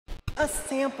a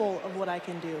sample of what I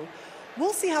can do.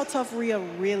 We'll see how tough Rhea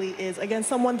really is against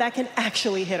someone that can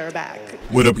actually hit her back.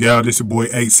 What up, y'all? This your boy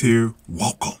Ace here.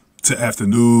 Welcome to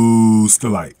Afternoons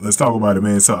Delight. Let's talk about it,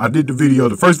 man. So I did the video.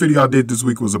 The first video I did this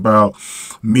week was about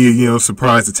Mia Yim's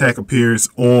surprise attack appearance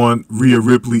on Rhea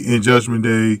Ripley in Judgment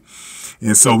Day.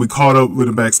 And so we caught up with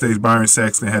them backstage. Byron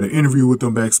Saxton had an interview with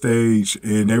them backstage,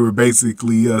 and they were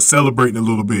basically celebrating a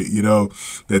little bit, you know,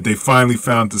 that they finally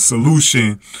found the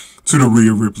solution to the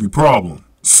Rhea Ripley problem.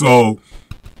 So,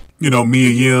 you know, Mia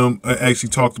Yim actually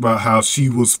talked about how she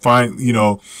was fine, you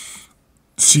know,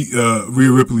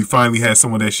 Rhea Ripley finally had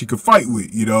someone that she could fight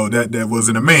with, you know, that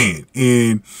wasn't a man,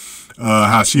 and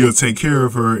how she'll take care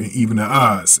of her and even the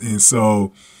odds. And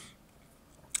so,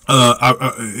 and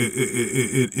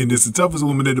it's the toughest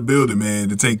woman in the building, man,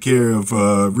 to take care of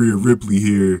Rhea Ripley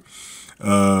here.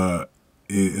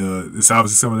 It's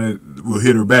obviously someone that will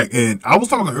hit her back. And I was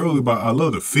talking earlier about I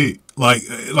love the fit, like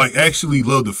actually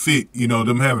love the fit. You know,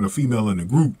 them having a female in the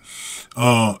group.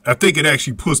 I think it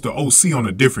actually puts the OC on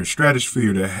a different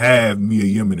stratosphere to have Mia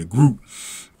Yim in the group.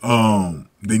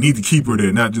 They need to keep her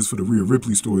there, not just for the Rhea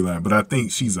Ripley storyline, but I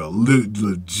think she's a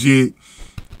legit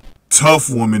tough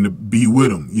woman to be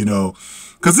with them, you know,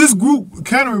 because this group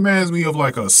kind of reminds me of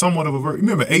like a somewhat of a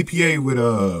remember APA with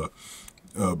the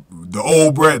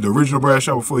old Brad, the original Brad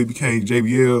Shaw before he became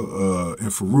JBL and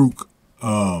Farouk.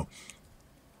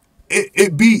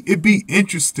 It'd be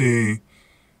interesting,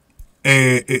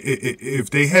 and if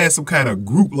they had some kind of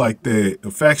group like that,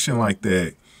 a faction like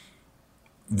that,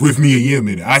 with Mia Yim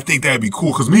in it. I think that'd be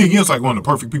cool, because Mia Yim's like one of the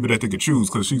perfect people that they could choose,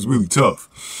 because she's really tough.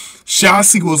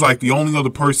 Shotzi was like the only other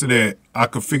person that I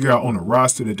could figure out on the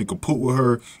roster that they could put with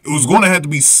her. It was going to have to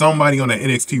be somebody on the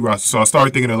NXT roster. So I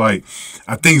started thinking of like,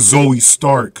 I think Zoe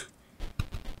Stark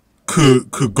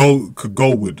could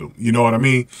go with them. You know what I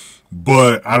mean?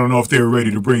 But I don't know if they were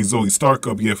ready to bring Zoe Stark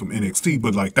up yet from NXT.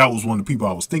 But like, that was one of the people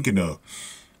I was thinking of.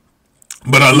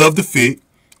 But I love the fit.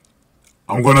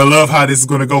 I'm going to love how this is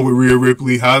going to go with Rhea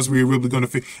Ripley. How's Rhea Ripley going to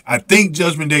fit? I think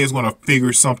Judgment Day is going to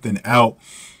figure something out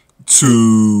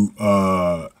to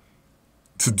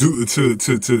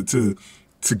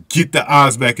get the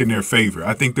odds back in their favor.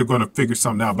 I think they're going to figure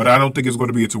something out, but I don't think it's going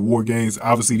to be into War Games.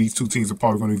 Obviously, these two teams are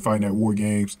probably going to be fighting at War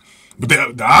Games, but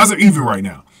the odds are even right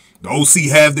now. The OC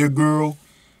have their girl.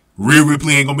 Rhea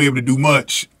Ripley ain't going to be able to do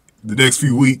much the next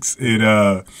few weeks, and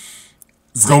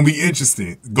it's going to be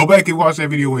interesting. Go back and watch that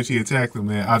video when she attacked him,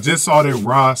 man. I just saw that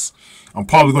Ross. I'm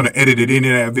probably going to edit it into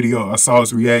that video. I saw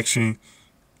his reaction.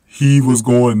 He was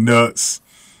going nuts.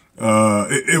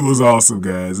 It was awesome,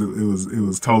 guys. It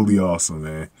was totally awesome,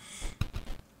 man.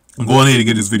 I'm going ahead and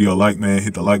get this video a like, man.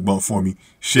 Hit the like button for me.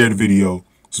 Share the video.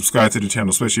 Subscribe to the channel,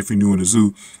 especially if you're new in the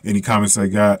zoo. Any comments I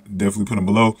got, definitely put them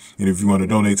below. And if you want to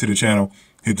donate to the channel,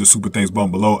 hit the super thanks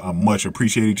button below. I much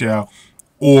appreciate it, y'all.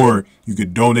 Or you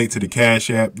could donate to the Cash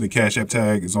App. The Cash App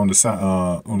tag is on the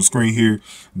screen here.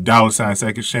 $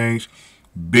 Sack Exchange.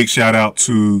 Big shout out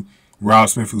to Rob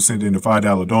Smith, who sent in the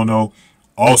 $5 dono.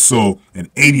 Also, an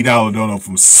 $80 dono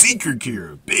from Secret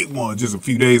Cure. Big one just a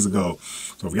few days ago.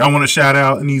 So if y'all want to shout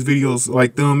out in these videos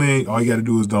like them, man, all you got to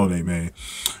do is donate, man.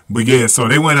 But yeah, so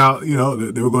they went out, you know,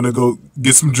 they were going to go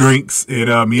get some drinks.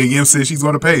 And Mia Yim said she's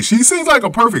going to pay. She seems like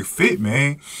a perfect fit,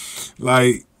 man.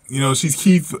 Like, you know, she's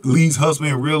Keith Lee's husband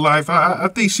in real life. I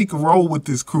think she can roll with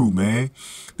this crew, man.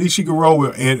 I think she can roll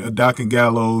with Doc and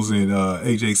Gallows and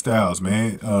AJ Styles,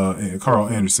 man, and Carl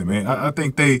Anderson, man. I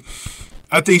think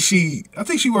she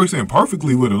works in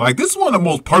perfectly with her. Like, this is one of the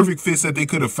most perfect fits that they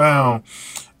could have found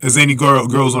as any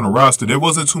girls on the roster. There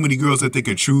wasn't too many girls that they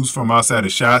could choose from outside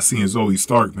of Shotzi and Zoe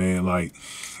Stark, man. Like,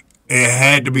 it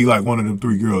had to be like one of them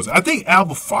three girls. I think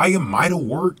Alba Fire might have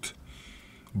worked,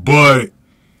 but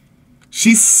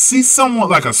she's somewhat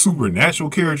like a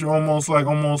supernatural character, almost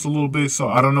a little bit. So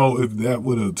I don't know if that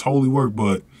would have totally worked,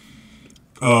 but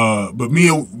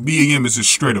Mia Yim is just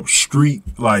straight up street.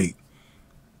 Like,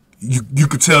 you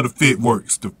could tell the fit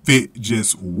works. The fit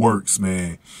just works,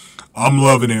 man. I'm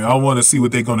loving it. I want to see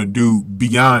what they're gonna do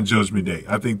beyond Judgment Day.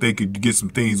 I think they could get some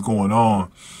things going on.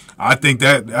 I think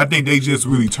they just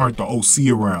really turned the OC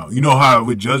around. You know how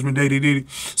with Judgment Day they did it.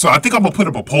 So I think I'm gonna put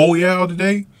up a poll, y'all,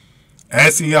 today,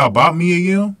 asking y'all about Mia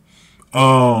Yim.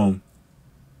 I'm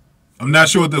not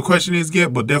sure what the question is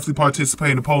yet, but definitely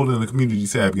participate in the poll in the community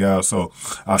tab, y'all. So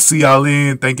I'll see y'all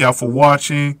in. Thank y'all for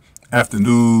watching.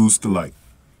 Afternoons Delight.